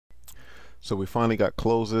So we finally got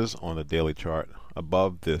closes on the daily chart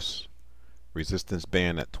above this resistance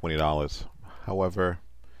band at $20. However,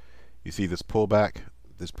 you see this pullback.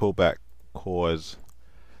 This pullback caused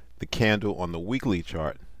the candle on the weekly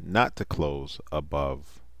chart not to close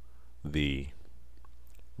above the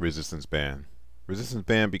resistance band. Resistance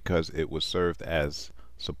band because it was served as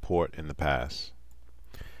support in the past.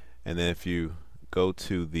 And then if you go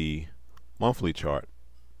to the monthly chart,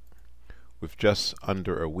 with just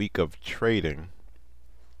under a week of trading,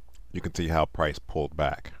 you can see how price pulled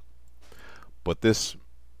back. But this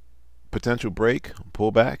potential break,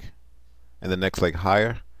 pullback, and the next leg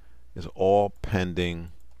higher is all pending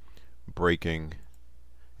breaking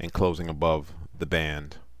and closing above the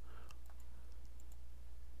band.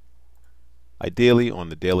 Ideally on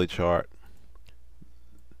the daily chart,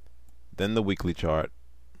 then the weekly chart,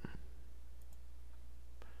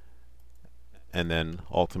 and then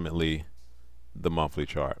ultimately the monthly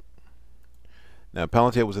chart. Now,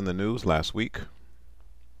 Palantir was in the news last week.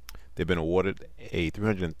 They've been awarded a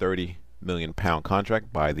 £330 million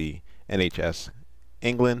contract by the NHS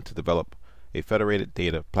England to develop a federated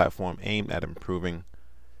data platform aimed at improving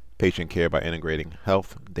patient care by integrating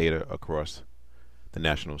health data across the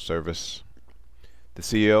national service. The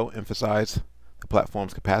CEO emphasized the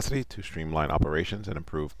platform's capacity to streamline operations and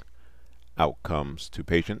improve outcomes to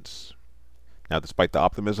patients. Now, despite the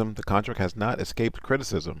optimism, the contract has not escaped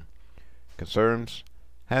criticism. Concerns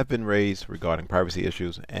have been raised regarding privacy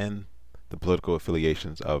issues and the political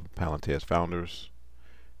affiliations of Palantir's founders.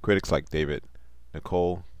 Critics like David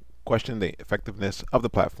Nicholl question the effectiveness of the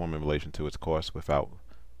platform in relation to its costs without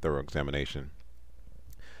thorough examination.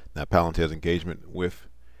 Now, Palantir's engagement with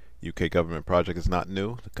UK government project is not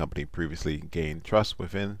new. The company previously gained trust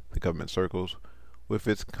within the government circles with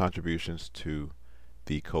its contributions to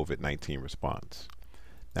the COVID-19 response.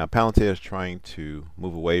 Now, Palantir is trying to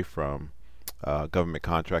move away from government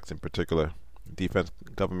contracts, in particular defense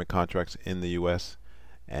government contracts in the US,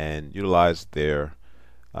 and utilize their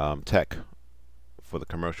tech for the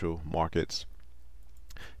commercial markets.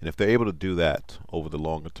 And if they're able to do that over the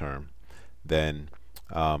longer term, then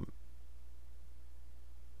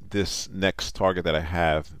this next target that I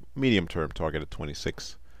have, medium term target of $26,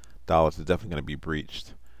 is definitely going to be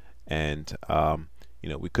breached. And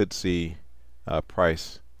we could see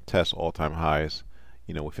price test all-time highs,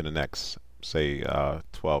 within the next, say,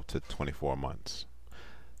 12 to 24 months.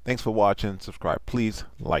 Thanks for watching. Subscribe. Please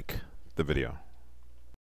like the video.